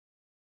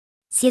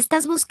Si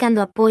estás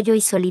buscando apoyo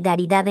y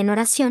solidaridad en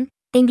oración,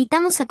 te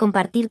invitamos a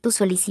compartir tus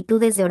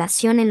solicitudes de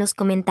oración en los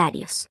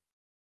comentarios.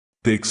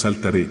 Te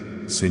exaltaré,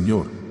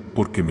 Señor,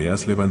 porque me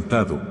has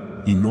levantado,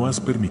 y no has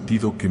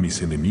permitido que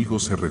mis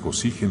enemigos se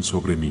regocijen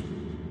sobre mí.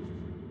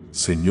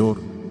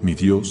 Señor, mi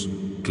Dios,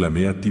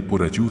 clamé a ti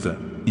por ayuda,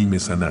 y me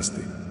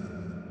sanaste.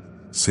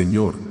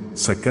 Señor,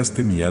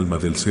 sacaste mi alma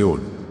del Seol,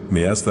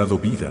 me has dado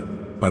vida,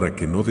 para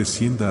que no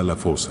descienda a la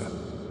fosa.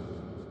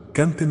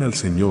 Canten al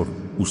Señor,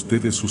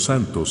 ustedes sus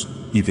santos,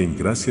 y den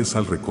gracias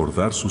al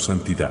recordar su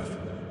santidad.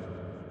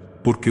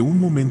 Porque un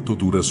momento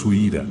dura su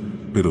ira,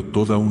 pero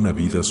toda una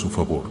vida su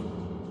favor.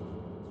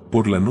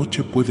 Por la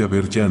noche puede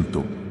haber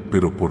llanto,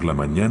 pero por la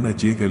mañana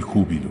llega el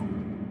júbilo.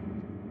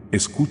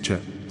 Escucha,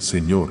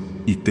 Señor,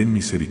 y ten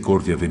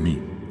misericordia de mí,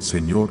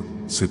 Señor,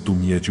 sé tú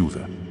mi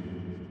ayuda.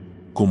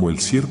 Como el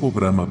ciervo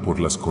brama por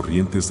las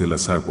corrientes de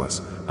las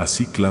aguas,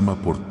 así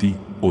clama por ti,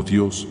 oh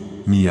Dios,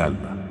 mi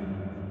alma.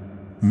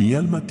 Mi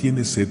alma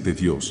tiene sed de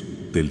Dios,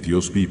 del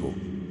Dios vivo.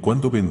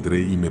 ¿Cuándo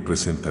vendré y me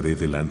presentaré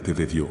delante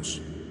de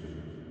Dios?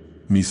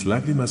 Mis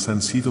lágrimas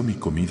han sido mi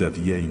comida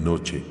día y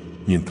noche,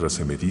 mientras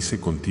se me dice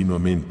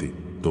continuamente,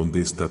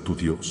 ¿dónde está tu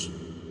Dios?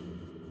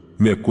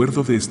 Me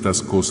acuerdo de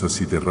estas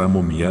cosas y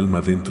derramo mi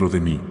alma dentro de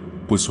mí,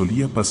 pues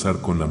solía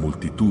pasar con la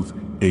multitud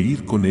e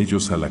ir con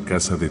ellos a la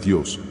casa de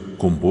Dios,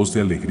 con voz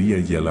de alegría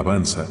y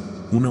alabanza,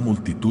 una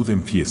multitud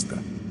en fiesta.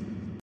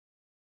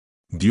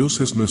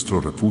 Dios es nuestro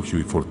refugio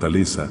y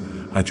fortaleza,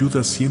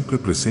 ayuda siempre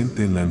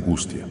presente en la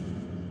angustia.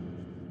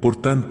 Por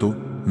tanto,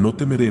 no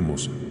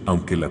temeremos,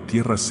 aunque la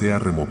tierra sea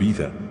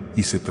removida,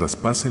 y se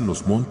traspasen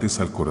los montes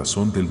al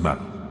corazón del mar.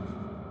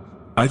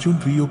 Hay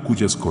un río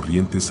cuyas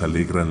corrientes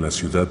alegran la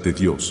ciudad de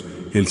Dios,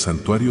 el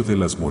santuario de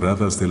las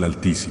moradas del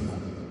Altísimo.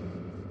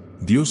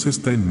 Dios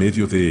está en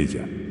medio de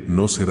ella,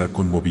 no será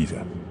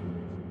conmovida.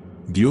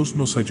 Dios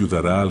nos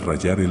ayudará al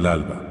rayar el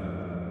alba.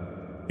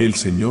 El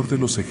Señor de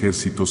los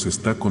ejércitos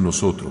está con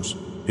nosotros,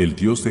 el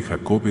Dios de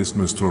Jacob es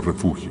nuestro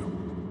refugio.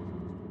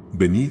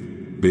 Venid,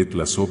 ved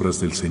las obras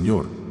del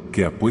Señor,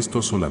 que ha puesto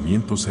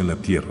asolamientos en la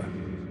tierra.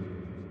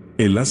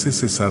 Él hace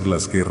cesar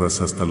las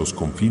guerras hasta los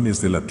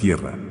confines de la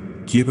tierra,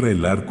 quiebra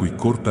el arco y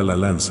corta la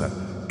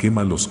lanza,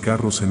 quema los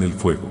carros en el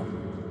fuego.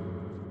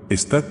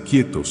 Estad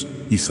quietos,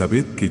 y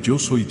sabed que yo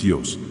soy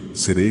Dios,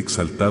 seré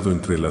exaltado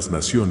entre las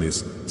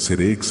naciones,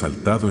 seré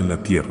exaltado en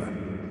la tierra.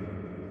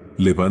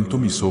 Levanto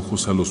mis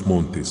ojos a los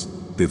montes,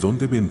 ¿de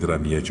dónde vendrá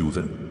mi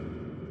ayuda?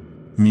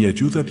 Mi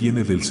ayuda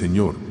viene del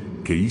Señor,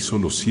 que hizo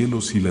los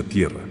cielos y la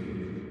tierra.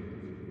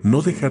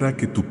 No dejará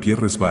que tu pie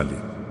resbale,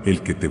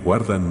 el que te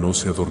guarda no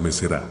se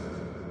adormecerá.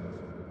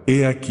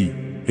 He aquí,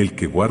 el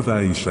que guarda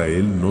a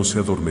Israel no se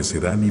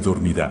adormecerá ni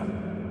dormirá.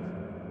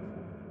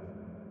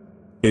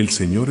 El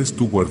Señor es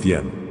tu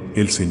guardián,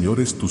 el Señor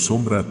es tu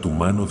sombra a tu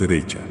mano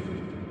derecha.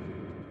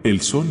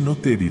 El sol no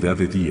te herirá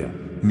de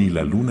día, ni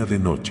la luna de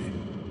noche.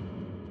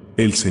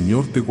 El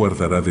Señor te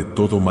guardará de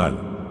todo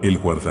mal, Él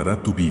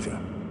guardará tu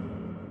vida.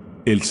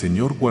 El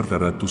Señor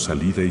guardará tu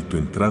salida y tu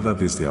entrada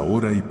desde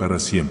ahora y para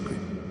siempre.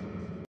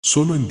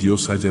 Solo en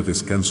Dios haya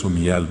descanso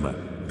mi alma,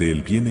 de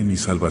Él viene mi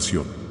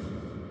salvación.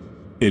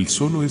 Él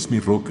solo es mi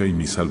roca y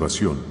mi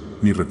salvación,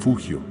 mi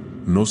refugio,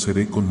 no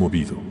seré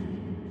conmovido.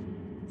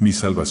 Mi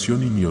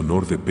salvación y mi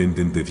honor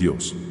dependen de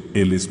Dios,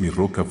 Él es mi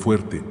roca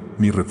fuerte,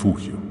 mi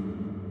refugio.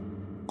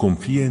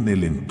 Confía en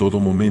Él en todo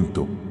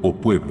momento, oh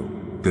pueblo.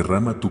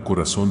 Derrama tu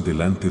corazón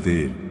delante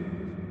de Él.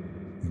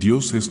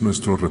 Dios es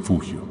nuestro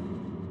refugio.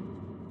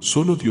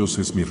 Solo Dios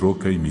es mi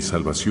roca y mi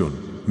salvación,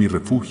 mi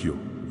refugio,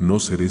 no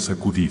seré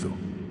sacudido.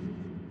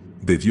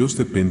 De Dios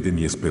depende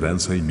mi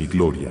esperanza y mi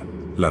gloria,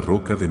 la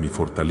roca de mi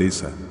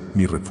fortaleza,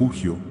 mi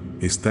refugio,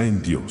 está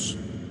en Dios.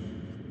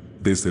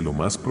 Desde lo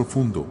más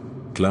profundo,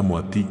 clamo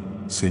a ti,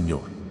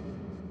 Señor.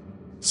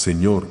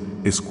 Señor,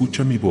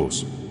 escucha mi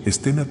voz,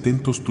 estén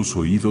atentos tus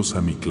oídos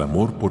a mi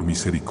clamor por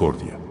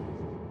misericordia.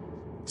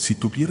 Si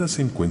tuvieras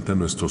en cuenta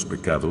nuestros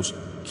pecados,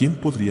 ¿quién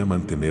podría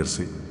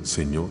mantenerse,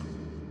 Señor?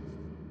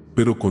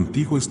 Pero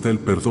contigo está el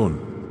perdón,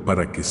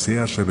 para que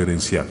seas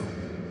reverenciado.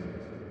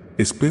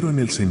 Espero en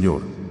el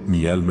Señor,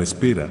 mi alma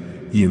espera,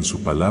 y en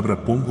su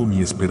palabra pongo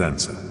mi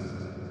esperanza.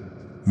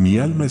 Mi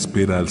alma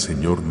espera al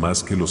Señor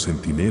más que los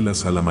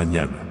centinelas a la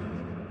mañana.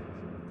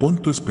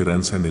 Pon tu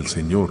esperanza en el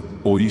Señor,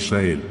 oh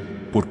Israel,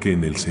 porque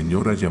en el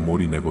Señor hay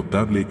amor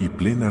inagotable y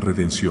plena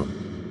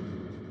redención.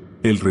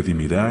 Él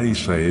redimirá a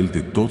Israel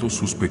de todos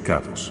sus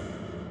pecados.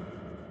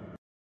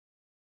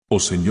 Oh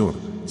Señor,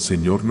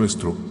 Señor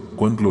nuestro,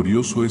 cuán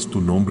glorioso es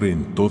tu nombre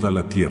en toda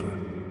la tierra.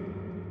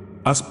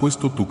 Has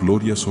puesto tu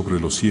gloria sobre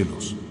los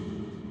cielos.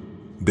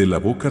 De la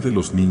boca de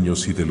los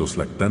niños y de los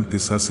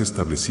lactantes has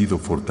establecido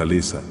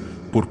fortaleza,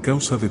 por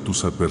causa de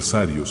tus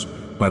adversarios,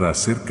 para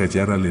hacer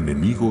callar al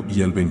enemigo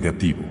y al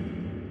vengativo.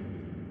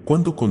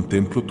 Cuando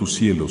contemplo tus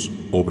cielos,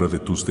 obra de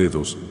tus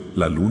dedos,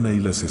 la luna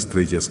y las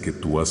estrellas que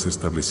tú has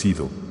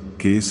establecido,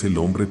 ¿qué es el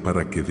hombre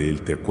para que de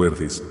él te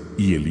acuerdes,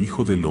 y el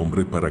Hijo del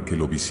hombre para que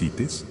lo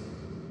visites?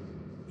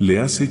 Le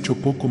has hecho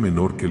poco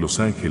menor que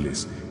los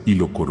ángeles, y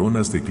lo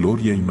coronas de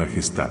gloria y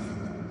majestad.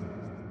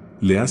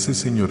 Le haces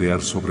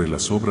señorear sobre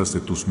las obras de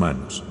tus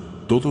manos,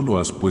 todo lo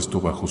has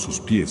puesto bajo sus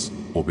pies,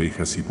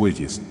 ovejas y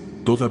bueyes,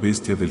 toda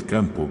bestia del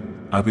campo,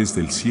 aves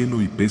del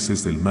cielo y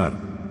peces del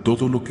mar,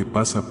 todo lo que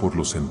pasa por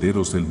los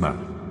senderos del mar.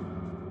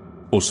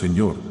 Oh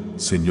Señor,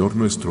 Señor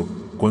nuestro,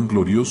 cuán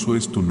glorioso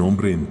es tu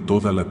nombre en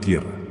toda la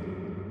tierra.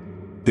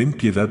 Ten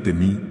piedad de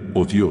mí,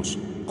 oh Dios,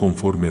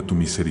 conforme a tu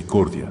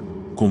misericordia,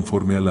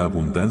 conforme a la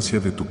abundancia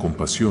de tu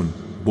compasión,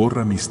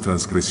 borra mis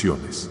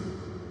transgresiones.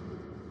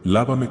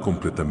 Lávame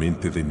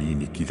completamente de mi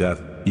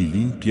iniquidad y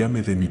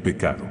límpiame de mi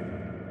pecado.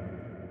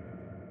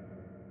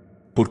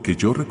 Porque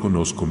yo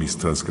reconozco mis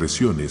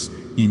transgresiones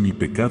y mi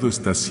pecado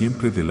está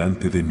siempre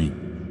delante de mí.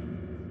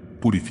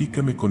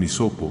 Purifícame con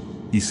hisopo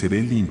y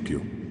seré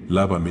limpio,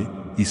 lávame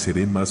y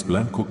seré más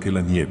blanco que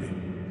la nieve.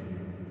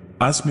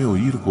 Hazme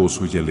oír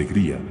gozo y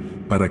alegría,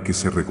 para que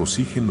se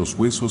regocijen los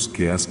huesos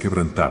que has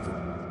quebrantado.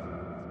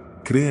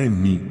 Crea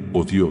en mí,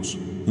 oh Dios,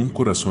 un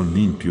corazón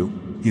limpio,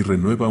 y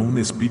renueva un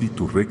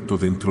espíritu recto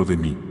dentro de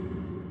mí.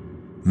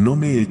 No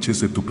me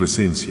eches de tu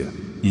presencia,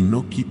 y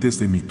no quites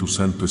de mí tu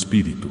Santo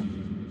Espíritu.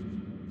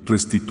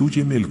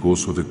 Restitúyeme el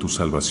gozo de tu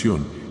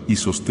salvación, y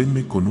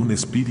sosténme con un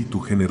espíritu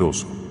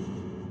generoso.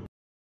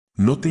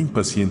 No te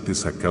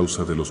impacientes a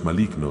causa de los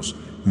malignos,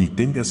 ni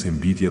tengas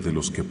envidia de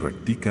los que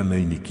practican la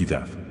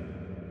iniquidad.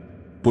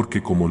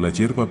 Porque como la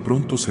hierba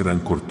pronto serán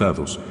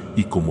cortados,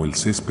 y como el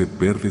césped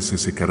verde se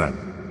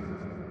secarán.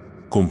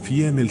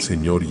 Confía en el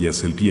Señor y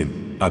haz el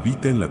bien,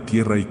 habita en la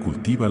tierra y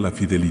cultiva la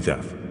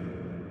fidelidad.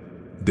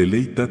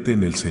 Deleítate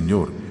en el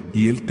Señor,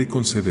 y Él te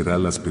concederá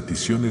las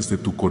peticiones de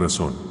tu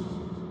corazón.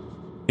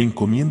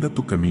 Encomienda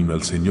tu camino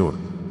al Señor,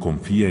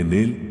 confía en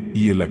Él,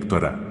 y Él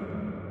actuará.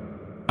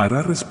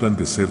 Hará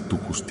resplandecer tu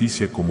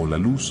justicia como la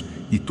luz,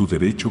 y tu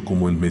derecho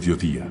como el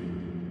mediodía.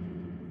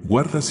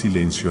 Guarda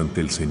silencio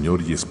ante el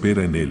Señor y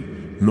espera en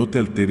Él, no te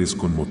alteres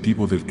con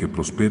motivo del que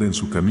prospera en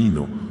su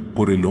camino,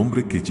 por el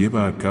hombre que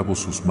lleva a cabo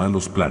sus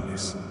malos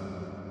planes.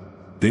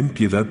 Ten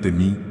piedad de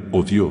mí,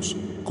 oh Dios,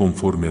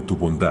 conforme a tu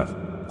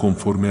bondad,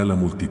 conforme a la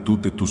multitud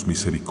de tus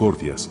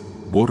misericordias,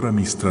 borra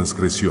mis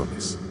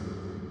transgresiones.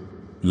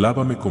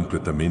 Lávame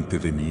completamente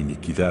de mi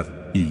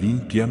iniquidad y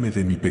límpiame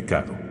de mi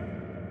pecado.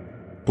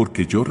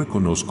 Porque yo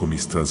reconozco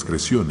mis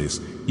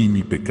transgresiones y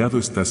mi pecado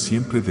está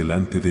siempre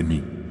delante de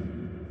mí.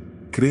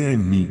 Crea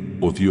en mí,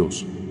 oh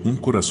Dios, un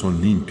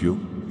corazón limpio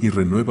y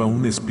renueva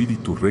un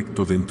espíritu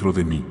recto dentro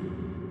de mí.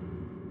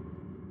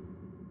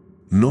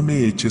 No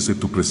me eches de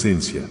tu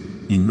presencia,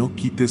 y no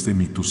quites de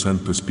mí tu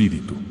Santo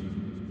Espíritu.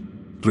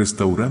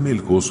 Restaurame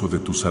el gozo de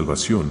tu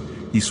salvación,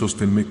 y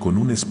sosténme con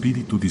un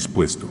espíritu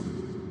dispuesto.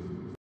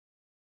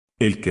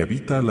 El que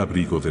habita al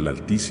abrigo del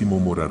Altísimo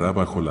morará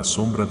bajo la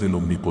sombra del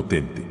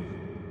Omnipotente.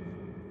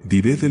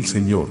 Diré del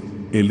Señor,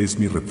 Él es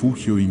mi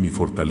refugio y mi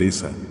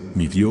fortaleza,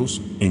 mi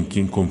Dios, en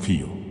quien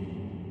confío.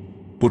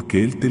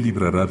 Porque Él te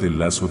librará del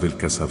lazo del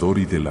cazador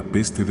y de la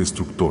peste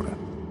destructora.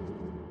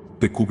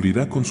 Te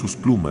cubrirá con sus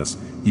plumas,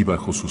 y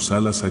bajo sus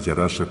alas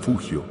hallarás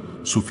refugio,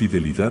 su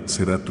fidelidad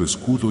será tu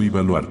escudo y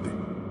baluarte.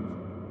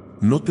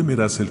 No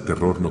temerás el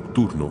terror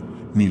nocturno,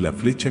 ni la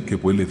flecha que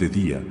vuele de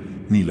día,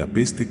 ni la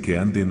peste que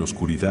ande en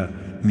oscuridad,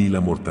 ni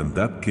la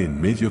mortandad que en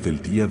medio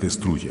del día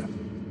destruya.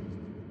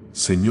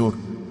 Señor,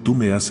 tú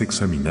me has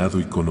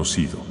examinado y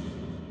conocido.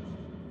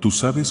 Tú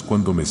sabes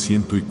cuándo me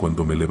siento y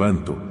cuándo me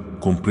levanto,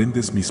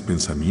 comprendes mis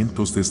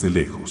pensamientos desde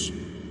lejos.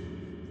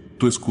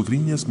 Tú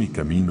escudriñas mi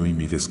camino y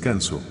mi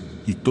descanso,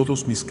 y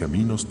todos mis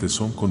caminos te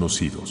son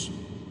conocidos.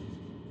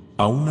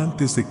 Aún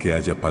antes de que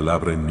haya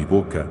palabra en mi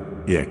boca,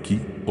 he aquí,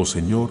 oh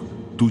Señor,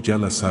 tú ya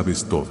la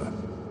sabes toda.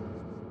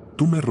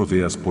 Tú me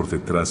rodeas por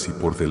detrás y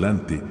por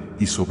delante,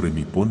 y sobre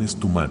mí pones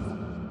tu mano.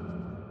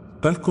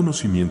 Tal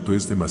conocimiento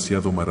es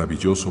demasiado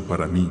maravilloso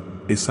para mí,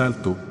 es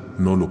alto,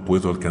 no lo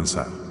puedo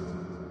alcanzar.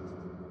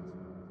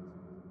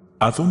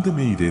 ¿A dónde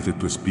me iré de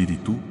tu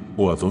espíritu,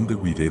 o a dónde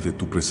huiré de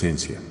tu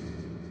presencia?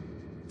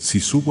 Si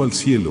subo al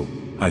cielo,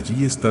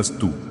 allí estás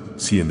tú,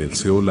 si en el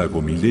Seol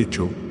hago mi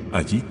lecho,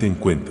 allí te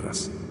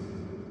encuentras.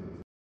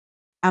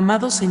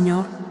 Amado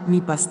Señor,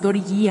 mi pastor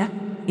y guía,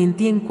 en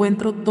ti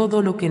encuentro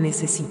todo lo que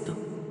necesito.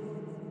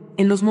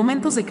 En los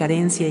momentos de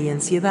carencia y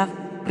ansiedad,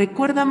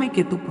 recuérdame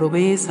que tú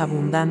provees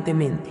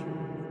abundantemente.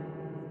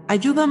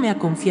 Ayúdame a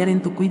confiar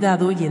en tu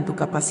cuidado y en tu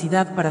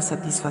capacidad para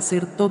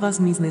satisfacer todas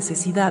mis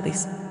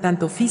necesidades,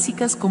 tanto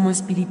físicas como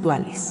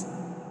espirituales.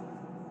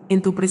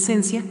 En tu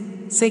presencia,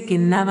 sé que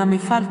nada me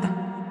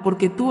falta,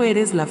 porque tú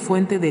eres la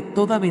fuente de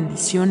toda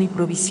bendición y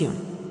provisión.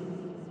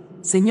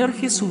 Señor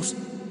Jesús,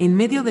 en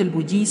medio del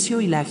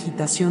bullicio y la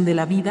agitación de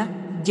la vida,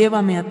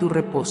 llévame a tu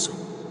reposo.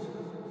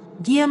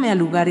 Guíame a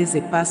lugares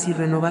de paz y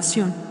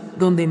renovación,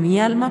 donde mi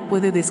alma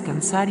puede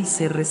descansar y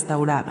ser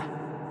restaurada.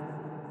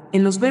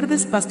 En los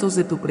verdes pastos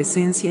de tu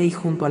presencia y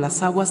junto a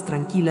las aguas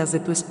tranquilas de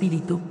tu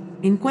espíritu,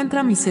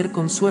 encuentra mi ser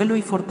consuelo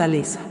y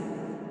fortaleza.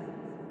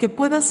 Que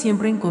pueda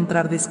siempre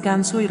encontrar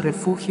descanso y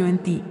refugio en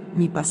ti,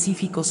 mi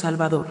pacífico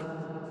Salvador.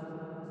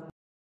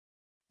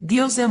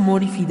 Dios de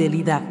amor y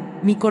fidelidad,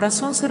 mi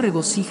corazón se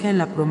regocija en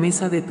la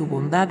promesa de tu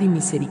bondad y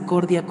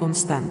misericordia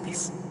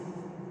constantes.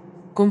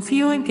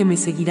 Confío en que me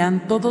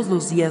seguirán todos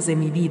los días de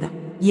mi vida,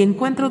 y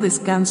encuentro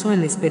descanso en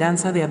la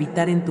esperanza de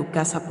habitar en tu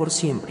casa por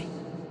siempre.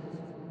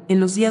 En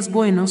los días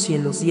buenos y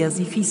en los días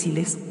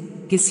difíciles,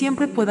 que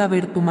siempre pueda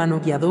ver tu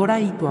mano guiadora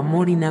y tu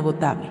amor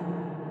inagotable.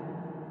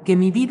 Que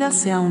mi vida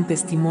sea un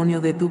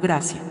testimonio de tu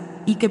gracia,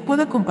 y que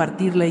pueda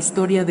compartir la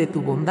historia de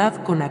tu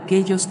bondad con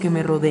aquellos que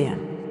me rodean.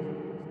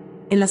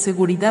 En la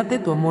seguridad de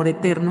tu amor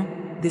eterno,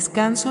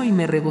 descanso y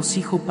me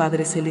regocijo,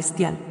 Padre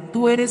Celestial.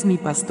 Tú eres mi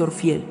pastor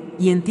fiel,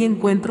 y en ti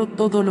encuentro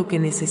todo lo que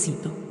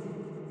necesito.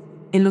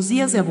 En los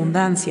días de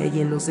abundancia y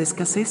en los de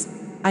escasez,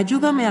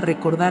 ayúdame a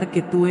recordar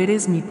que tú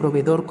eres mi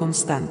proveedor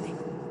constante.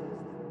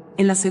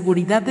 En la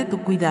seguridad de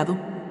tu cuidado,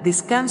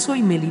 descanso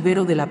y me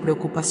libero de la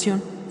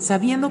preocupación,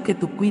 sabiendo que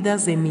tú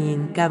cuidas de mí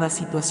en cada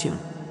situación.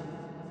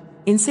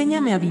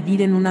 Enséñame a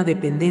vivir en una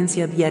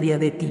dependencia diaria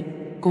de ti,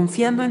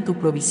 confiando en tu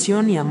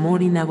provisión y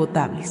amor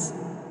inagotables.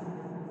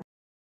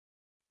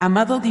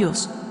 Amado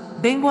Dios,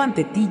 vengo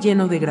ante ti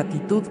lleno de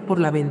gratitud por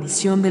la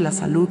bendición de la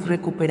salud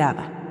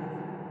recuperada.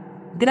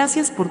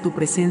 Gracias por tu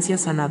presencia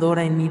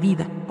sanadora en mi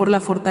vida, por la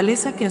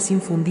fortaleza que has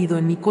infundido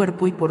en mi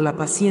cuerpo y por la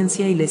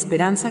paciencia y la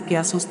esperanza que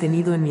has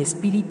sostenido en mi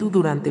espíritu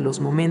durante los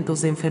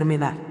momentos de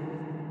enfermedad.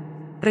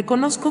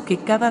 Reconozco que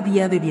cada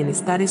día de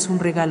bienestar es un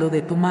regalo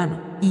de tu mano,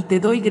 y te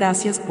doy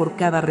gracias por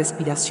cada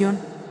respiración,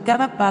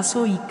 cada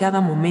paso y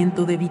cada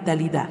momento de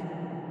vitalidad.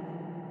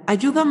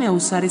 Ayúdame a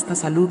usar esta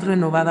salud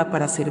renovada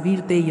para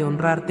servirte y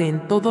honrarte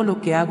en todo lo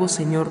que hago,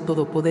 Señor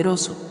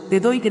Todopoderoso. Te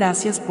doy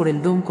gracias por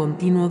el don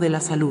continuo de la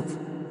salud.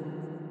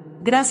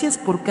 Gracias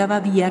por cada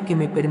día que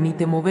me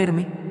permite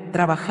moverme,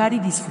 trabajar y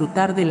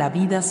disfrutar de la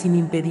vida sin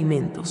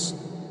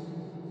impedimentos.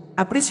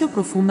 Aprecio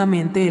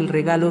profundamente el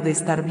regalo de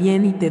estar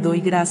bien y te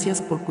doy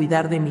gracias por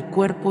cuidar de mi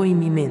cuerpo y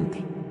mi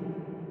mente.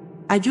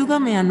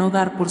 Ayúdame a no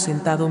dar por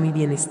sentado mi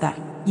bienestar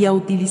y a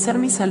utilizar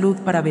mi salud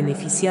para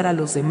beneficiar a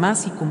los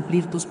demás y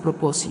cumplir tus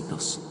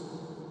propósitos.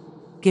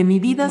 Que mi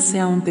vida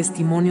sea un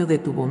testimonio de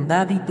tu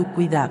bondad y tu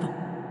cuidado.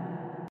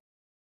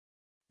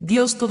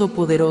 Dios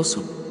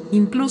Todopoderoso,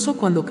 incluso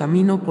cuando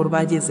camino por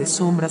valles de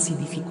sombras y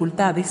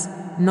dificultades,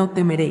 no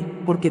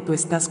temeré, porque tú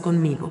estás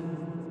conmigo.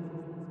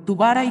 Tu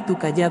vara y tu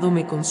cayado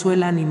me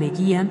consuelan y me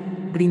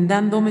guían,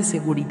 brindándome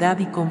seguridad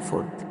y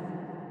confort.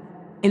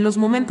 En los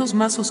momentos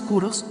más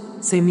oscuros,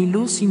 sé mi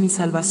luz y mi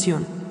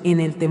salvación, en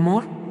el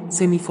temor,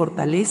 sé mi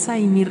fortaleza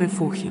y mi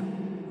refugio.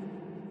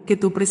 Que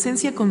tu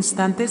presencia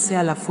constante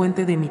sea la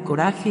fuente de mi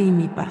coraje y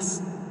mi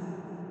paz.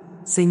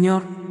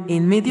 Señor,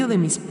 en medio de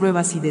mis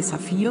pruebas y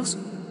desafíos,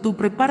 tú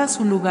preparas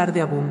un lugar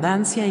de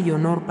abundancia y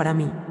honor para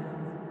mí.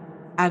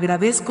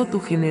 Agradezco tu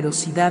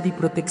generosidad y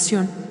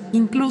protección,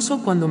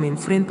 incluso cuando me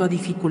enfrento a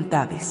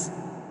dificultades.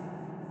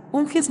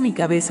 Unges mi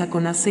cabeza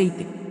con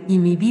aceite, y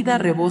mi vida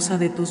rebosa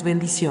de tus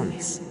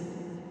bendiciones.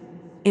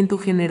 En tu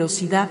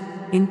generosidad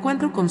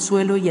encuentro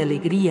consuelo y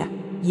alegría,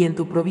 y en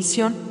tu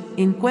provisión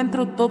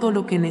encuentro todo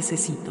lo que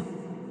necesito.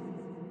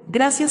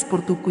 Gracias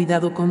por tu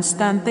cuidado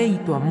constante y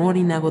tu amor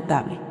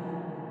inagotable.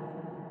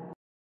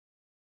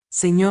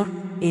 Señor,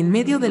 en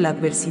medio de la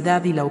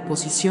adversidad y la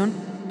oposición,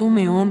 tú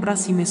me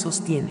honras y me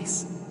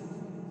sostienes.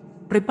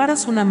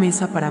 Preparas una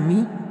mesa para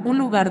mí, un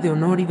lugar de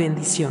honor y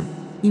bendición,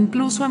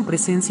 incluso en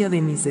presencia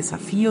de mis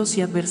desafíos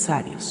y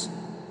adversarios.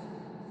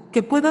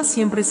 Que pueda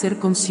siempre ser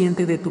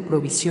consciente de tu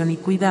provisión y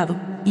cuidado,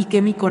 y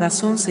que mi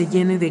corazón se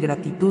llene de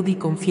gratitud y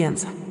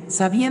confianza,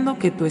 sabiendo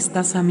que tú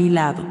estás a mi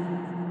lado.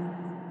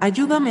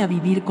 Ayúdame a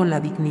vivir con la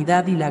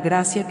dignidad y la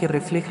gracia que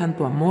reflejan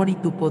tu amor y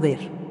tu poder.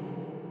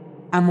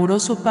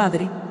 Amoroso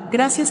Padre,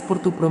 gracias por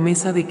tu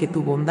promesa de que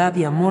tu bondad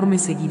y amor me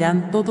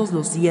seguirán todos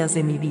los días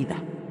de mi vida.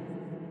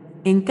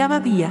 En cada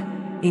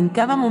día, en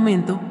cada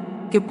momento,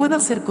 que pueda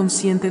ser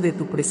consciente de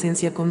tu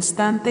presencia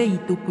constante y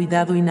tu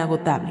cuidado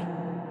inagotable.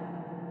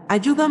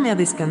 Ayúdame a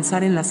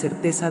descansar en la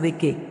certeza de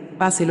que,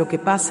 pase lo que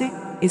pase,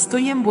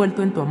 estoy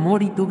envuelto en tu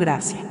amor y tu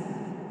gracia.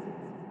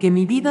 Que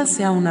mi vida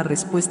sea una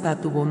respuesta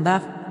a tu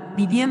bondad,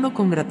 viviendo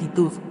con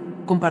gratitud,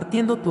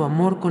 compartiendo tu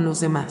amor con los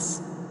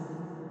demás.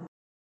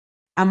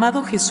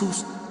 Amado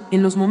Jesús,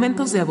 en los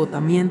momentos de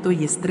agotamiento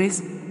y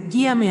estrés,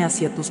 guíame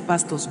hacia tus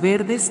pastos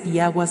verdes y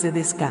aguas de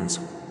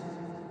descanso.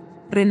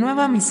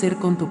 Renueva mi ser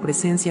con tu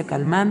presencia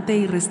calmante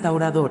y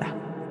restauradora.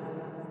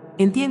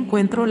 En ti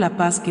encuentro la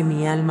paz que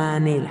mi alma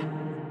anhela.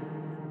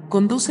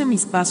 Conduce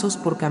mis pasos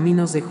por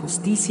caminos de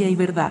justicia y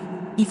verdad,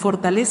 y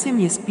fortalece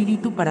mi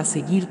espíritu para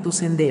seguir tus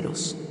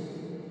senderos.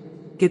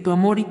 Que tu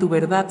amor y tu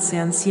verdad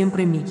sean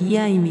siempre mi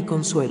guía y mi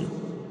consuelo.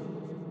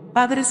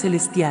 Padre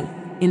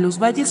Celestial, en los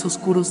valles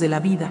oscuros de la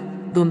vida,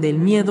 donde el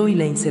miedo y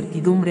la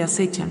incertidumbre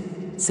acechan,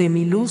 sé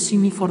mi luz y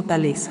mi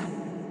fortaleza.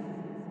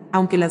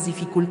 Aunque las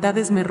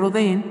dificultades me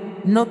rodeen,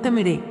 no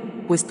temeré,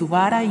 pues tu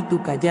vara y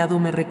tu cayado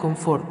me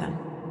reconfortan.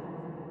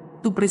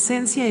 Tu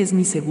presencia es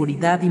mi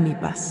seguridad y mi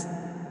paz.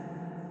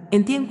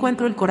 En ti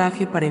encuentro el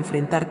coraje para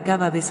enfrentar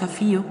cada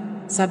desafío,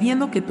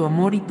 sabiendo que tu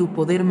amor y tu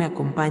poder me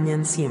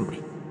acompañan siempre.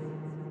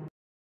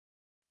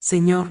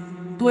 Señor,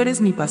 tú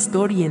eres mi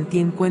pastor y en ti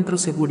encuentro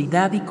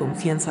seguridad y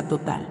confianza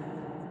total.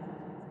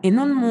 En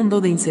un mundo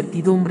de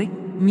incertidumbre,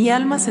 mi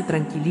alma se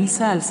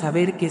tranquiliza al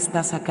saber que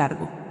estás a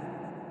cargo.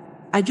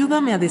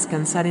 Ayúdame a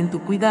descansar en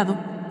tu cuidado,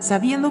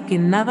 sabiendo que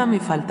nada me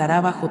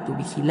faltará bajo tu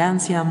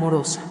vigilancia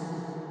amorosa.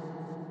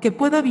 Que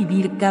pueda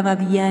vivir cada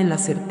día en la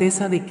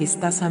certeza de que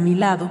estás a mi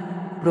lado,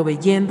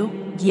 proveyendo,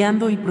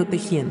 guiando y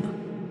protegiendo.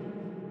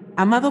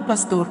 Amado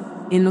Pastor,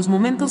 en los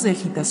momentos de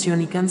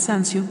agitación y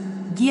cansancio,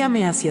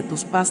 guíame hacia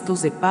tus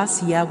pastos de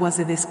paz y aguas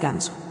de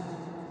descanso.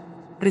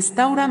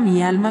 Restaura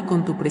mi alma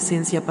con tu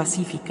presencia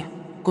pacífica,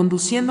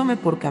 conduciéndome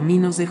por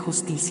caminos de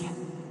justicia.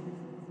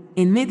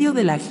 En medio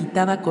de la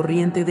agitada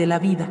corriente de la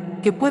vida,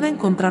 que pueda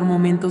encontrar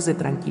momentos de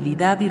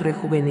tranquilidad y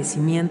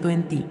rejuvenecimiento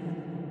en ti.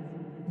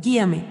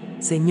 Guíame,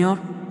 Señor,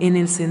 en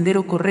el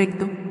sendero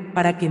correcto,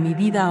 para que mi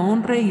vida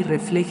honre y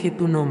refleje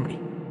tu nombre.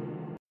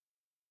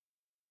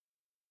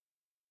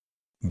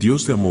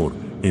 Dios de amor,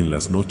 en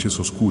las noches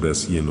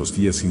oscuras y en los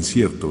días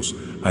inciertos,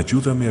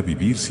 ayúdame a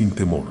vivir sin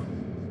temor.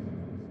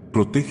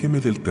 Protégeme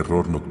del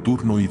terror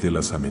nocturno y de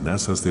las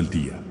amenazas del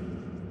día.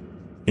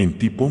 En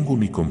ti pongo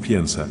mi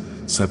confianza,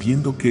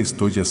 sabiendo que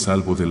estoy a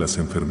salvo de las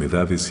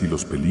enfermedades y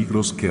los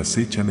peligros que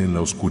acechan en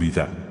la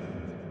oscuridad.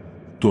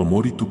 Tu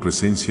amor y tu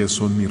presencia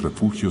son mi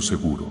refugio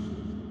seguro.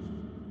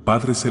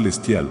 Padre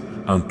Celestial,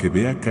 aunque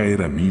vea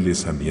caer a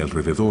miles a mi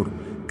alrededor,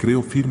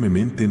 creo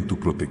firmemente en tu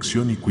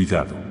protección y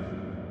cuidado.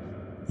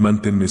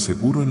 Manténme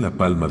seguro en la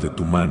palma de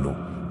tu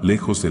mano,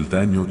 lejos del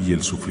daño y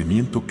el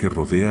sufrimiento que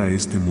rodea a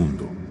este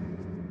mundo.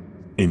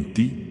 En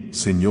ti,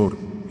 Señor,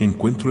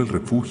 encuentro el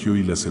refugio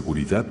y la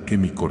seguridad que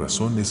mi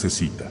corazón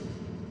necesita.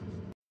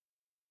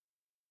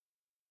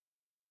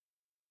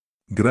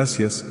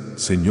 Gracias,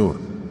 Señor,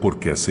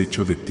 porque has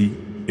hecho de ti,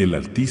 el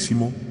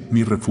Altísimo,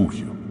 mi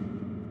refugio.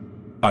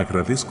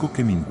 Agradezco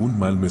que ningún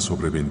mal me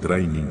sobrevendrá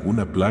y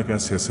ninguna plaga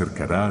se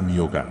acercará a mi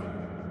hogar.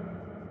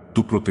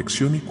 Tu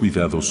protección y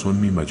cuidado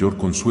son mi mayor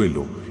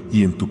consuelo,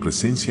 y en tu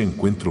presencia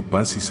encuentro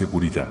paz y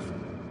seguridad.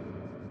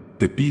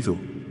 Te pido,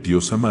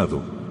 Dios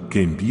amado,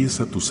 que envíes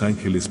a tus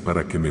ángeles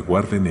para que me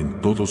guarden en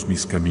todos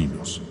mis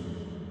caminos.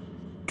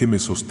 Que me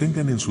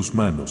sostengan en sus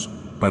manos,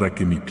 para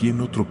que mi pie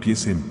no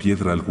tropiece en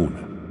piedra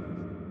alguna.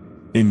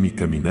 En mi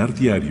caminar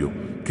diario,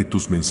 que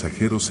tus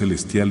mensajeros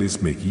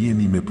celestiales me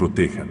guíen y me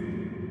protejan.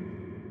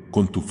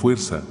 Con tu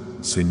fuerza,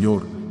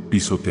 Señor,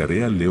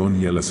 pisotearé al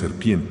león y a la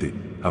serpiente,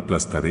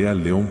 aplastaré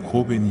al león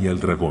joven y al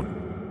dragón.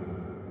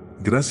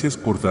 Gracias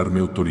por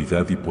darme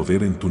autoridad y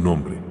poder en tu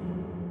nombre.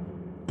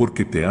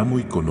 Porque te amo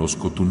y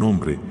conozco tu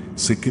nombre,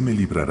 sé que me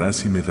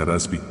librarás y me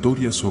darás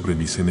victoria sobre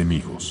mis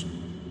enemigos.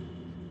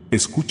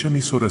 Escucha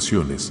mis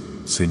oraciones,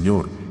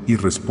 Señor, y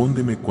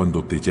respóndeme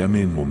cuando te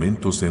llame en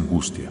momentos de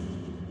angustia.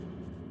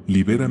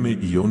 Libérame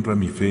y honra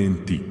mi fe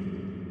en ti.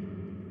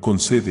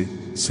 Concede,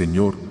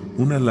 Señor,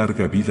 una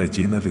larga vida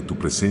llena de tu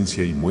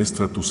presencia y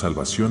muestra tu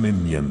salvación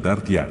en mi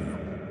andar diario.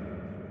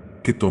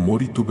 Que tu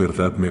amor y tu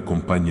verdad me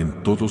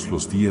acompañen todos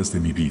los días de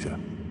mi vida.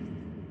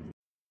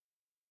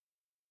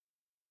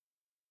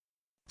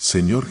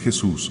 Señor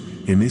Jesús,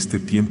 en este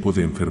tiempo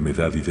de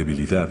enfermedad y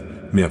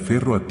debilidad, me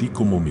aferro a ti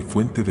como mi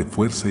fuente de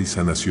fuerza y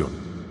sanación.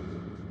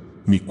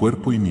 Mi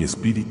cuerpo y mi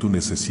espíritu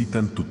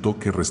necesitan tu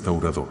toque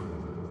restaurador.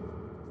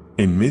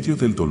 En medio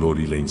del dolor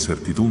y la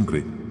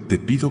incertidumbre, te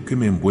pido que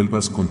me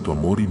envuelvas con tu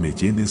amor y me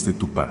llenes de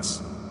tu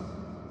paz.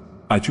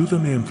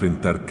 Ayúdame a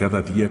enfrentar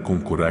cada día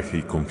con coraje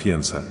y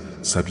confianza,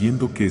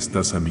 sabiendo que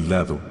estás a mi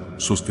lado,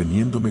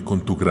 sosteniéndome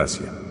con tu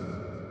gracia.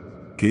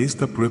 Que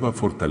esta prueba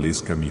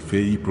fortalezca mi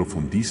fe y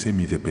profundice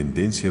mi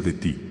dependencia de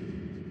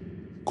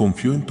ti.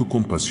 Confío en tu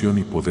compasión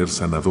y poder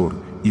sanador,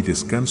 y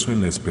descanso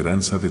en la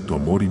esperanza de tu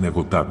amor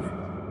inagotable.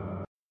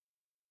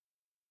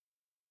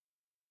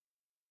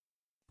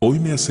 Hoy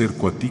me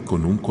acerco a ti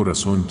con un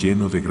corazón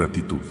lleno de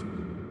gratitud.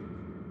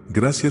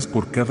 Gracias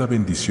por cada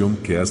bendición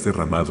que has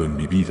derramado en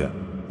mi vida,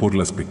 por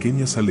las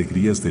pequeñas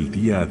alegrías del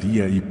día a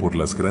día y por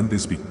las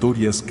grandes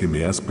victorias que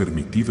me has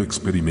permitido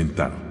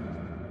experimentar.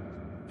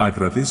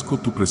 Agradezco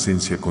tu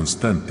presencia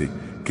constante,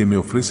 que me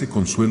ofrece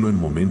consuelo en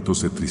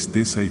momentos de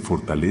tristeza y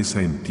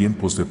fortaleza en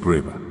tiempos de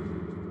prueba.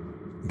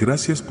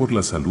 Gracias por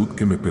la salud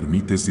que me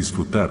permites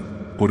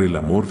disfrutar, por el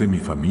amor de mi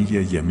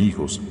familia y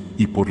amigos,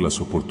 y por las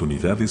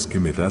oportunidades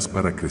que me das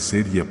para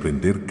crecer y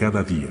aprender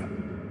cada día.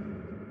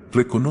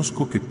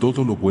 Reconozco que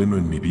todo lo bueno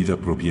en mi vida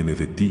proviene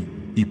de ti,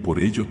 y por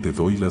ello te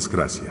doy las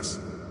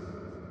gracias.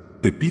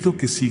 Te pido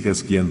que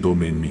sigas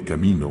guiándome en mi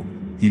camino,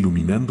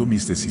 iluminando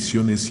mis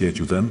decisiones y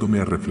ayudándome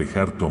a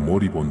reflejar tu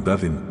amor y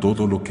bondad en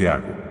todo lo que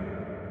hago.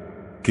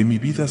 Que mi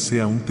vida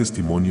sea un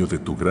testimonio de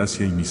tu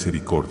gracia y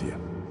misericordia.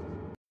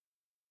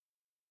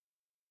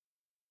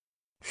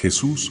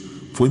 Jesús,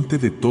 fuente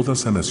de toda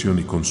sanación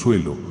y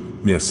consuelo,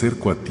 me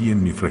acerco a ti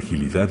en mi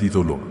fragilidad y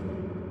dolor.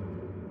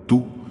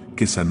 Tú,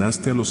 que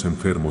sanaste a los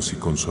enfermos y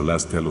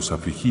consolaste a los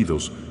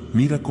afligidos,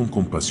 mira con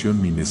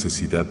compasión mi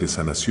necesidad de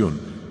sanación,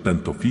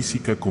 tanto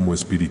física como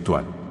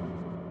espiritual.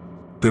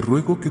 Te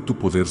ruego que tu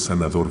poder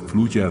sanador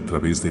fluya a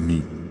través de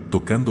mí,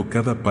 tocando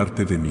cada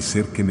parte de mi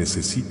ser que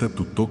necesita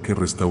tu toque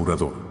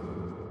restaurador.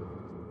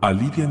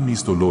 Alivia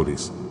mis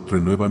dolores,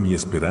 renueva mi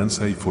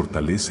esperanza y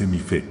fortalece mi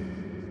fe.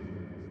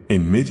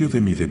 En medio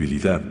de mi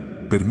debilidad,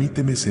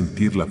 permíteme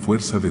sentir la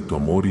fuerza de tu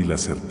amor y la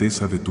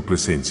certeza de tu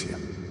presencia.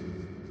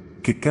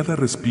 Que cada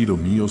respiro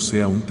mío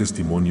sea un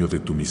testimonio de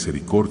tu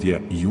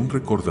misericordia y un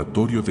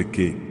recordatorio de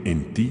que,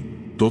 en ti,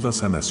 toda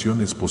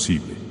sanación es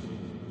posible.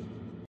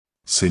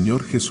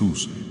 Señor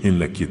Jesús, en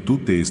la quietud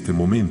de este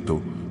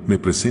momento, me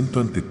presento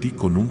ante ti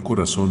con un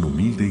corazón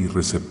humilde y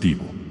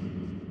receptivo.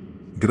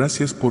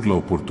 Gracias por la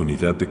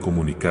oportunidad de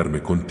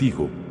comunicarme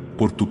contigo,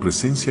 por tu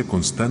presencia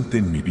constante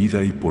en mi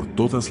vida y por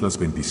todas las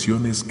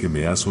bendiciones que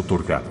me has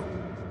otorgado.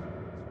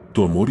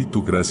 Tu amor y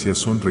tu gracia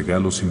son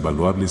regalos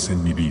invaluables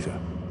en mi vida.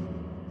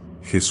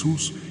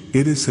 Jesús,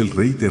 eres el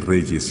Rey de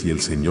Reyes y el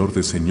Señor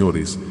de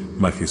Señores,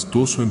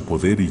 majestuoso en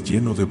poder y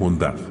lleno de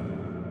bondad.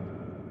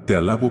 Te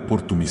alabo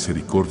por tu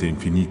misericordia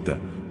infinita,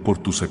 por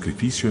tu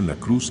sacrificio en la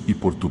cruz y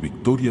por tu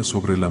victoria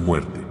sobre la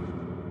muerte.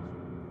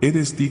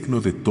 Eres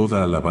digno de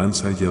toda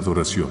alabanza y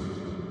adoración.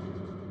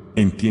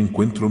 En ti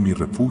encuentro mi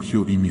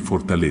refugio y mi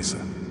fortaleza.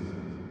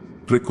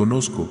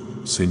 Reconozco,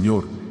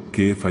 Señor,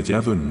 que he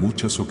fallado en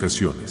muchas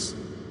ocasiones.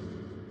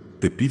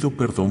 Te pido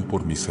perdón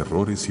por mis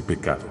errores y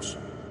pecados.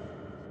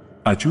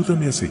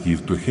 Ayúdame a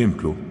seguir tu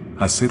ejemplo,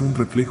 a ser un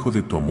reflejo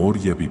de tu amor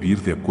y a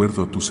vivir de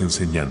acuerdo a tus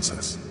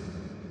enseñanzas.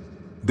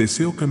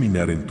 Deseo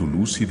caminar en tu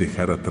luz y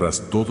dejar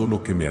atrás todo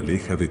lo que me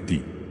aleja de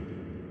ti.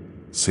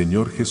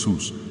 Señor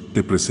Jesús,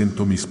 te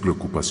presento mis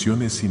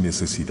preocupaciones y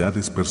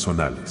necesidades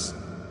personales.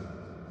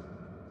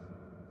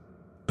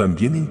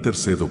 También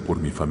intercedo por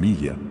mi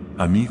familia,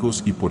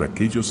 amigos y por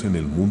aquellos en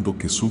el mundo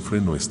que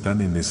sufren o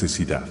están en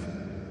necesidad.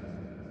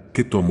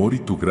 Que tu amor y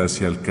tu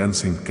gracia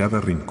alcancen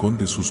cada rincón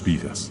de sus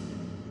vidas.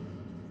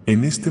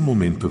 En este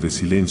momento de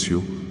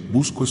silencio,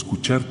 busco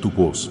escuchar tu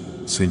voz,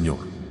 Señor.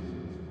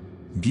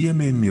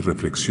 Guíame en mi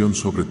reflexión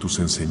sobre tus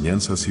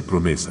enseñanzas y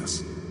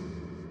promesas.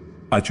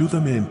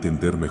 Ayúdame a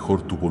entender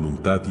mejor tu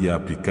voluntad y a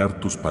aplicar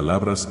tus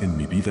palabras en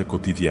mi vida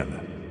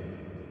cotidiana.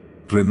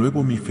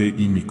 Renuevo mi fe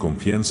y mi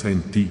confianza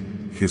en ti,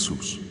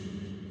 Jesús.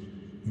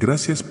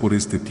 Gracias por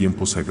este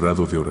tiempo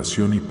sagrado de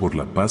oración y por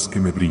la paz que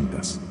me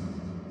brindas.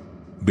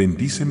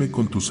 Bendíceme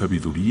con tu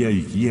sabiduría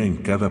y guía en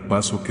cada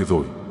paso que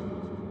doy.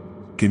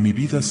 Que mi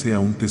vida sea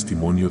un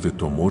testimonio de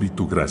tu amor y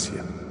tu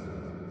gracia.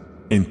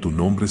 En tu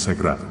nombre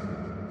sagrado.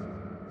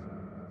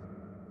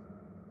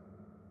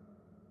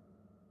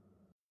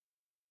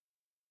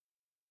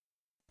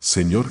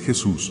 Señor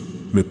Jesús,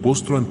 me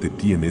postro ante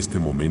ti en este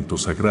momento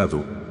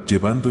sagrado,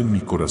 llevando en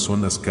mi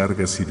corazón las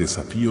cargas y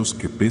desafíos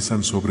que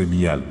pesan sobre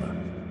mi alma.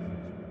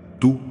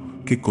 Tú,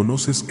 que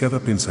conoces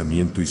cada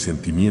pensamiento y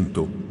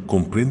sentimiento,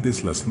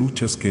 comprendes las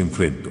luchas que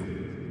enfrento.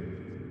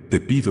 Te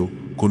pido,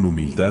 con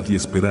humildad y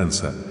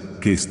esperanza,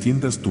 que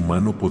extiendas tu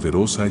mano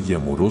poderosa y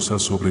amorosa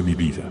sobre mi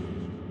vida.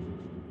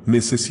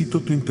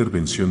 Necesito tu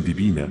intervención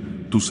divina,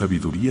 tu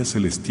sabiduría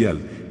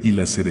celestial y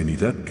la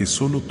serenidad que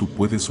solo tú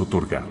puedes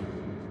otorgar.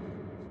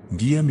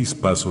 Guía mis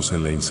pasos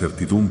en la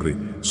incertidumbre,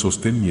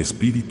 sostén mi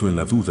espíritu en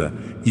la duda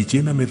y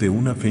lléname de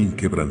una fe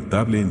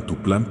inquebrantable en tu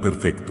plan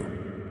perfecto.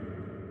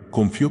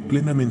 Confío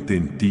plenamente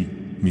en ti,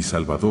 mi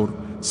Salvador,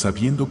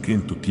 sabiendo que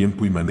en tu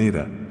tiempo y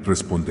manera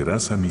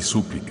responderás a mis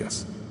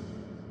súplicas.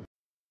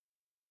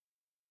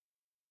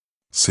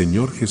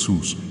 Señor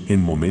Jesús,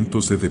 en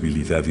momentos de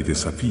debilidad y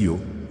desafío,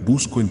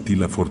 busco en ti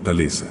la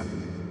fortaleza.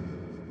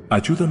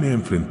 Ayúdame a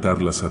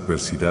enfrentar las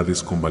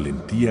adversidades con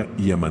valentía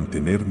y a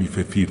mantener mi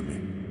fe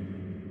firme.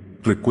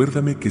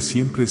 Recuérdame que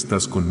siempre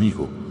estás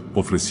conmigo,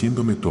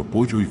 ofreciéndome tu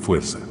apoyo y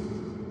fuerza.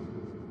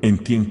 En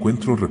ti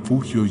encuentro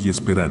refugio y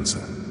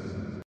esperanza.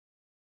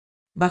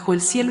 Bajo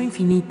el cielo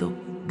infinito,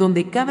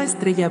 donde cada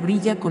estrella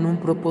brilla con un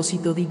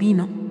propósito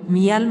divino,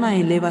 mi alma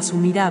eleva su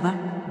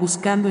mirada,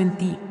 buscando en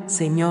ti,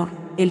 Señor,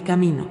 el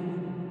camino.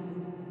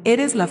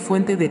 Eres la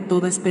fuente de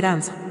toda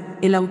esperanza,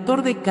 el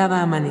autor de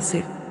cada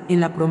amanecer,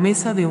 en la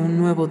promesa de un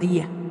nuevo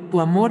día,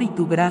 tu amor y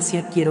tu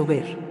gracia quiero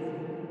ver.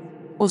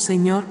 Oh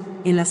Señor,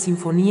 en la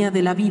sinfonía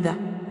de la vida,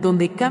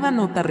 donde cada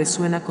nota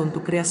resuena con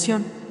tu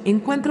creación,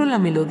 encuentro la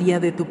melodía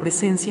de tu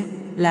presencia,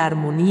 la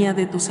armonía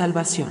de tu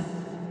salvación.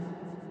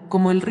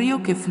 Como el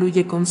río que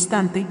fluye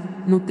constante,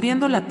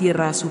 nutriendo la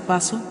tierra a su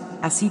paso,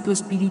 así tu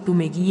espíritu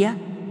me guía,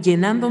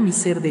 llenando mi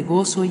ser de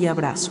gozo y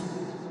abrazo.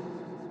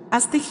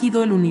 Has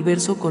tejido el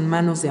universo con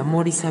manos de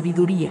amor y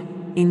sabiduría,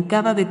 en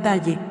cada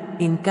detalle,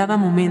 en cada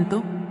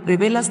momento,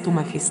 revelas tu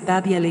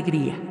majestad y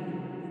alegría.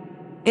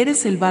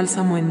 Eres el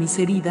bálsamo en mis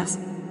heridas,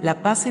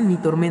 la paz en mi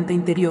tormenta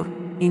interior,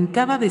 en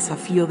cada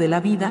desafío de la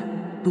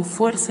vida, tu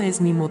fuerza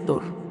es mi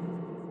motor.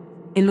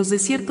 En los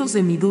desiertos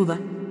de mi duda,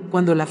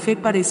 cuando la fe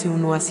parece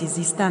un oasis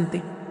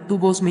distante, tu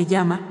voz me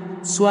llama,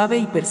 suave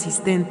y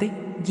persistente,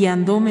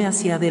 guiándome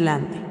hacia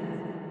adelante.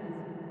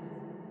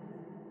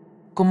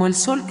 Como el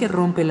sol que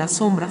rompe las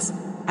sombras,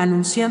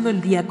 anunciando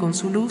el día con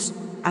su luz,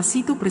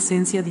 así tu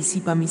presencia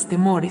disipa mis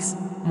temores,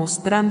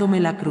 mostrándome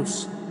la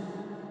cruz.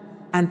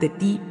 Ante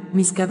ti,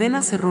 mis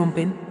cadenas se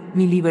rompen,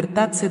 mi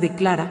libertad se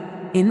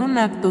declara, en un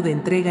acto de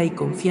entrega y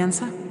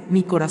confianza,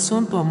 mi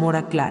corazón tu amor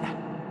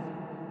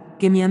aclara.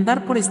 Que mi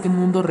andar por este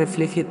mundo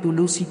refleje tu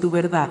luz y tu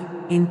verdad,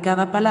 en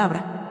cada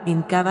palabra,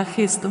 en cada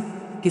gesto,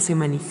 que se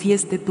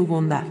manifieste tu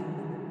bondad.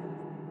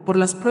 Por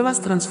las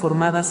pruebas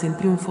transformadas en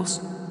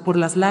triunfos, por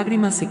las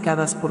lágrimas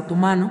secadas por tu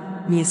mano,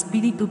 mi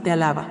espíritu te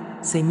alaba,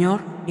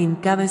 Señor, en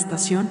cada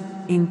estación,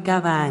 en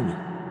cada año.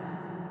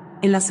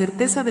 En la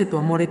certeza de tu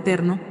amor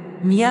eterno,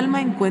 mi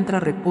alma encuentra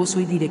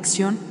reposo y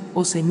dirección,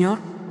 oh Señor,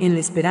 en la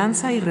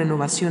esperanza y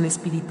renovación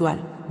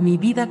espiritual, mi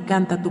vida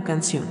canta tu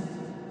canción.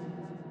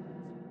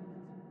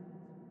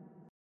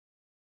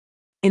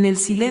 En el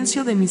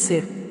silencio de mi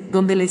ser,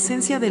 donde la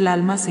esencia del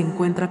alma se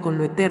encuentra con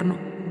lo eterno,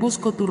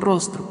 busco tu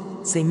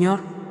rostro,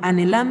 Señor,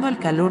 anhelando el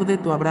calor de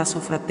tu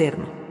abrazo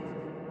fraterno.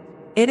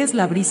 Eres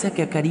la brisa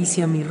que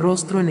acaricia mi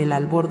rostro en el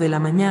albor de la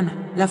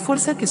mañana, la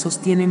fuerza que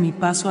sostiene mi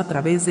paso a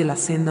través de la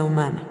senda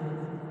humana.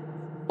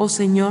 Oh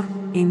Señor,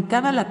 en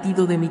cada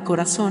latido de mi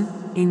corazón,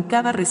 en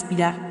cada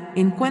respirar,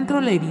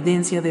 encuentro la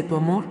evidencia de tu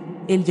amor,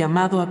 el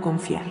llamado a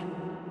confiar.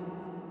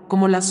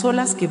 Como las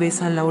olas que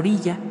besan la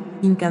orilla,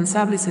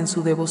 incansables en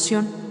su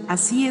devoción,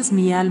 así es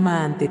mi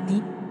alma ante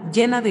ti,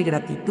 llena de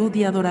gratitud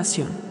y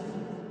adoración.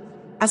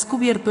 Has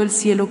cubierto el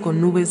cielo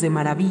con nubes de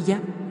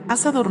maravilla,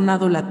 has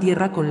adornado la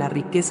tierra con la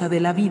riqueza de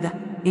la vida,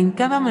 en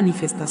cada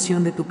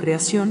manifestación de tu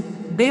creación,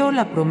 veo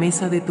la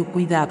promesa de tu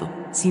cuidado,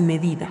 sin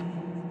medida.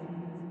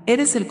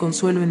 Eres el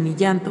consuelo en mi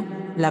llanto,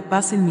 la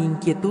paz en mi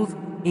inquietud,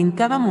 en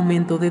cada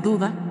momento de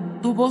duda,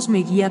 tu voz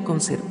me guía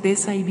con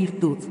certeza y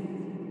virtud.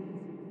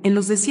 En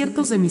los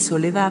desiertos de mi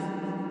soledad,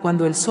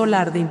 cuando el sol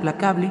arde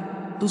implacable,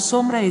 tu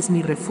sombra es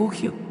mi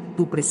refugio,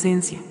 tu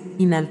presencia,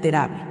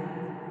 inalterable.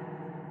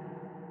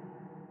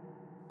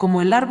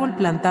 Como el árbol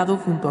plantado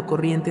junto a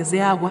corrientes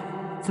de agua,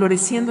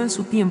 floreciendo en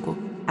su tiempo,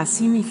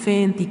 así mi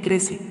fe en ti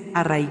crece,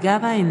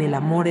 arraigada en el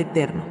amor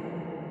eterno.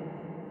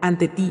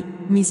 Ante ti,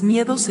 mis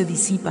miedos se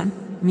disipan,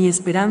 mi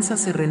esperanza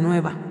se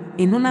renueva,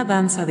 en una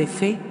danza de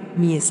fe,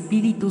 mi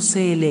espíritu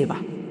se eleva.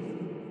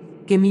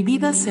 Que mi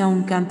vida sea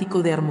un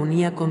cántico de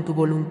armonía con tu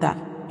voluntad,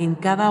 en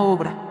cada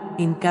obra,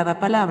 en cada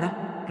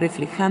palabra,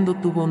 reflejando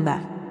tu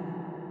bondad.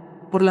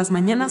 Por las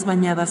mañanas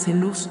bañadas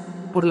en luz,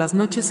 por las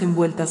noches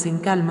envueltas en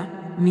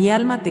calma, mi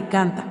alma te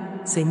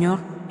canta, Señor,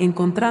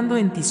 encontrando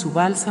en ti su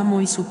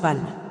bálsamo y su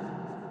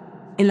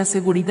palma. En la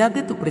seguridad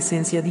de tu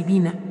presencia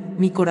divina,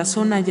 mi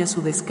corazón halla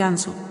su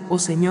descanso, oh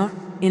Señor,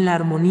 en la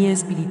armonía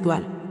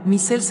espiritual, mi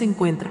ser se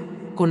encuentra,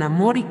 con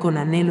amor y con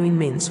anhelo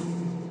inmenso.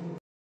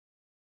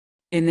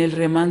 En el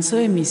remanso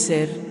de mi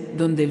ser,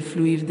 donde el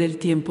fluir del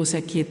tiempo se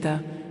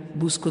aquieta,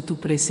 busco tu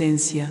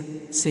presencia,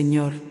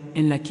 Señor,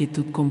 en la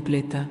quietud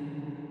completa.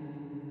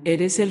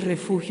 Eres el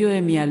refugio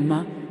de mi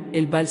alma,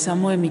 el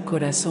bálsamo de mi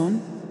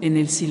corazón, en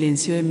el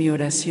silencio de mi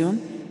oración,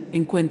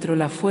 encuentro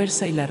la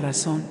fuerza y la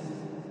razón.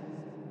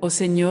 Oh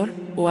Señor,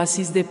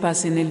 oasis de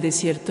paz en el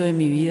desierto de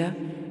mi vida,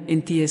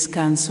 en ti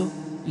descanso,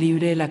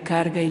 libre de la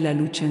carga y la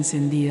lucha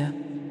encendida.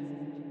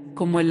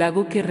 Como el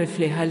lago que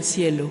refleja el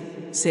cielo,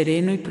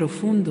 sereno y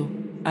profundo,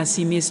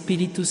 así mi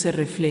espíritu se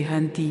refleja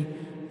en ti,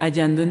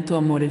 hallando en tu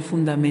amor el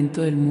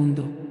fundamento del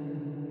mundo.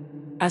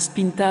 Has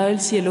pintado el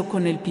cielo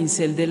con el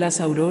pincel de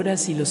las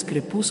auroras y los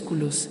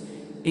crepúsculos,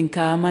 en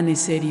cada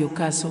amanecer y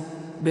ocaso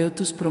veo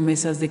tus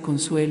promesas de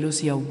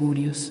consuelos y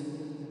augurios.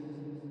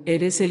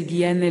 Eres el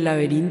guía en el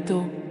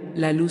laberinto,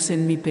 la luz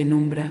en mi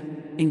penumbra,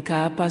 en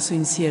cada paso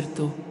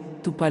incierto,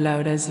 tu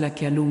palabra es la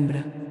que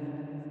alumbra.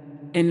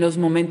 En los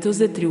momentos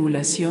de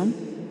tribulación,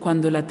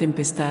 cuando la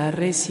tempestad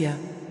arrecia,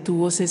 tu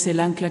voz es el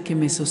ancla que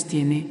me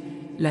sostiene,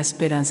 la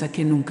esperanza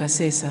que nunca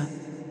cesa.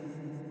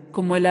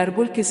 Como el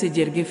árbol que se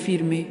yergue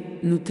firme,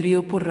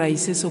 nutrido por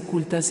raíces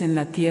ocultas en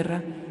la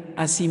tierra,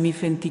 así mi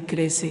fe en ti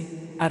crece,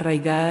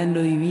 arraigada en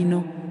lo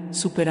divino,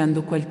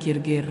 superando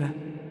cualquier guerra.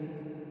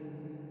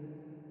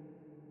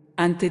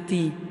 Ante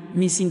ti,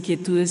 mis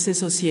inquietudes se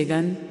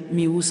sosiegan,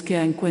 mi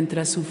búsqueda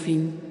encuentra su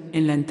fin,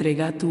 en la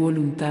entrega a tu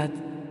voluntad,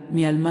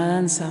 mi alma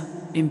danza,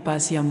 en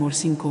paz y amor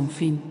sin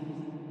confín.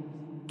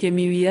 Que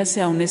mi vida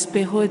sea un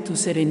espejo de tu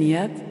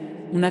serenidad,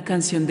 una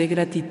canción de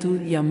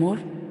gratitud y amor,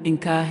 en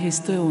cada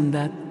gesto de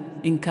bondad,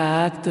 en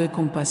cada acto de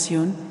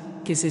compasión,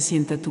 que se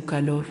sienta tu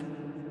calor.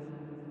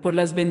 Por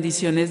las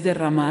bendiciones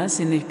derramadas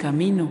en el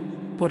camino,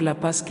 por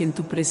la paz que en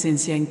tu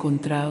presencia he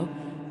encontrado,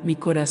 mi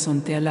corazón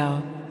te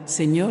alaba,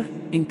 Señor,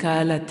 en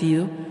cada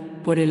latido,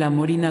 por el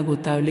amor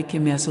inagotable que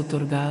me has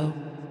otorgado.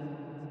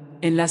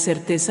 En la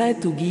certeza de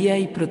tu guía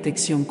y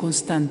protección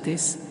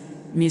constantes,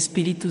 mi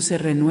espíritu se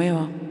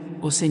renueva,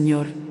 oh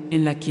Señor,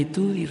 en la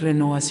quietud y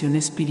renovación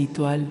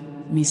espiritual,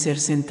 mi ser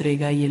se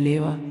entrega y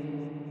eleva.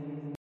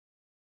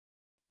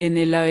 En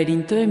el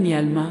laberinto de mi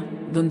alma,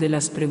 donde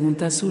las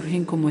preguntas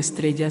surgen como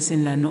estrellas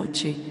en la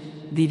noche,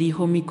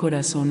 dirijo mi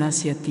corazón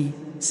hacia ti,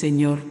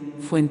 Señor,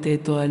 fuente de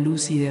toda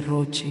luz y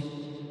derroche.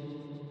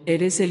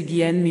 Eres el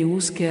guía en mi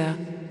búsqueda,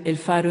 el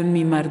faro en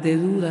mi mar de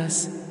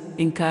dudas,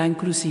 en cada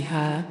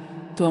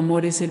encrucijada, tu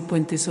amor es el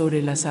puente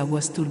sobre las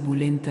aguas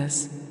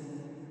turbulentas.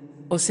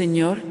 Oh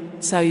Señor,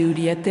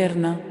 sabiduría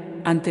eterna,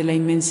 ante la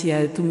inmensidad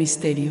de tu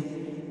misterio,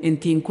 en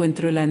ti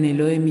encuentro el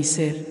anhelo de mi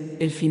ser,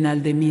 el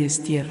final de mi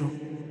destierro.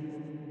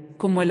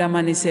 Como el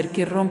amanecer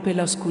que rompe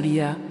la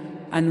oscuridad,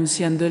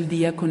 anunciando el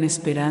día con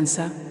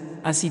esperanza,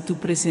 así tu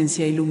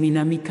presencia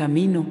ilumina mi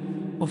camino,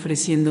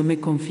 ofreciéndome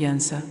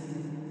confianza.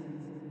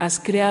 Has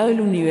creado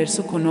el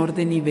universo con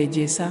orden y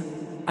belleza,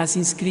 has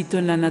inscrito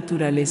en la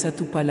naturaleza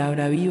tu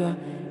palabra viva,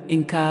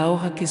 en cada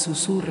hoja que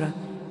susurra,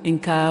 en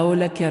cada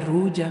ola que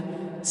arrulla,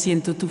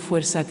 siento tu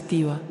fuerza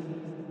activa.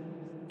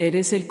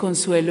 Eres el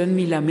consuelo en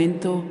mi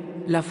lamento,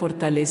 la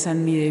fortaleza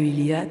en mi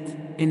debilidad,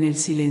 en el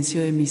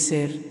silencio de mi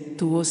ser,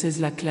 tu voz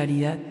es la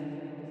claridad.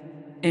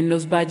 En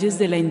los valles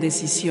de la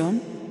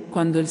indecisión,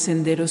 cuando el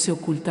sendero se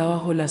oculta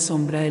bajo la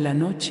sombra de la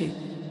noche,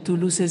 tu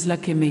luz es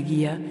la que me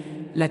guía,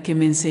 la que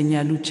me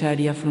enseña a luchar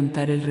y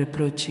afrontar el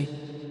reproche.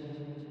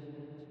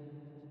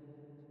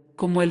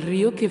 Como el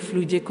río que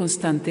fluye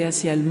constante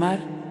hacia el mar,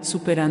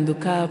 superando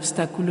cada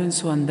obstáculo en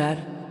su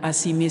andar,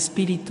 así mi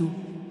espíritu,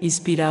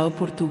 inspirado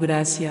por tu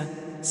gracia,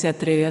 se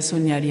atreve a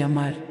soñar y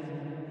amar.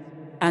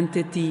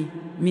 Ante ti,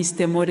 mis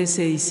temores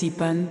se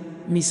disipan,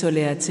 mi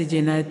soledad se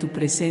llena de tu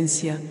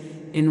presencia,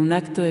 en un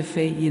acto de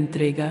fe y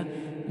entrega,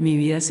 mi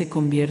vida se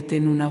convierte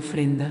en una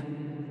ofrenda.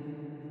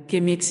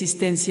 Que mi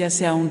existencia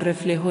sea un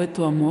reflejo de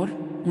tu amor,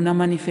 una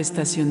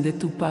manifestación de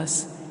tu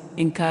paz,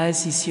 en cada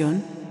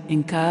decisión,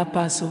 en cada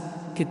paso,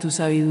 que tu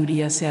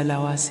sabiduría sea la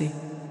base.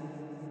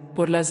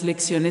 Por las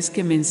lecciones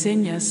que me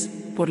enseñas,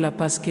 por la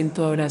paz que en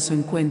tu abrazo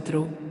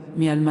encuentro,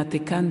 mi alma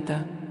te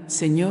canta,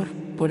 Señor,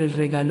 por el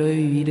regalo de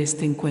vivir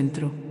este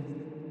encuentro.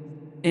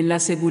 En la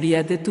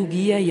seguridad de tu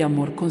guía y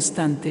amor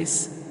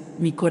constantes,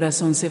 mi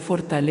corazón se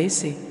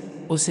fortalece,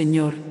 oh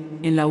Señor,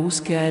 en la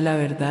búsqueda de la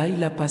verdad y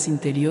la paz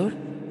interior,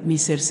 mi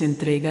ser se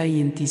entrega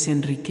y en ti se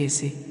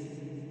enriquece.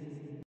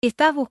 Si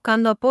estás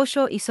buscando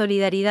apoyo y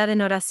solidaridad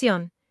en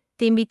oración,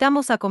 te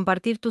invitamos a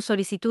compartir tus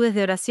solicitudes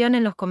de oración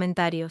en los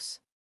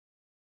comentarios.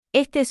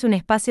 Este es un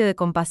espacio de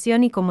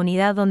compasión y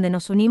comunidad donde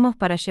nos unimos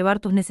para llevar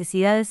tus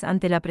necesidades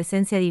ante la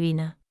presencia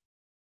divina.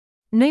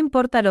 No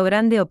importa lo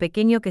grande o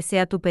pequeño que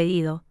sea tu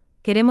pedido,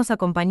 queremos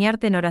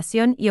acompañarte en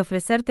oración y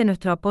ofrecerte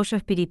nuestro apoyo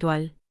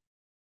espiritual.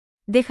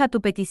 Deja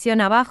tu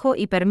petición abajo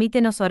y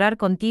permítenos orar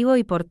contigo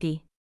y por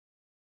ti.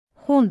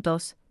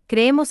 Juntos,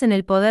 creemos en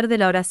el poder de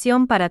la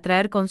oración para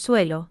traer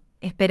consuelo,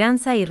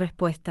 esperanza y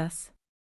respuestas.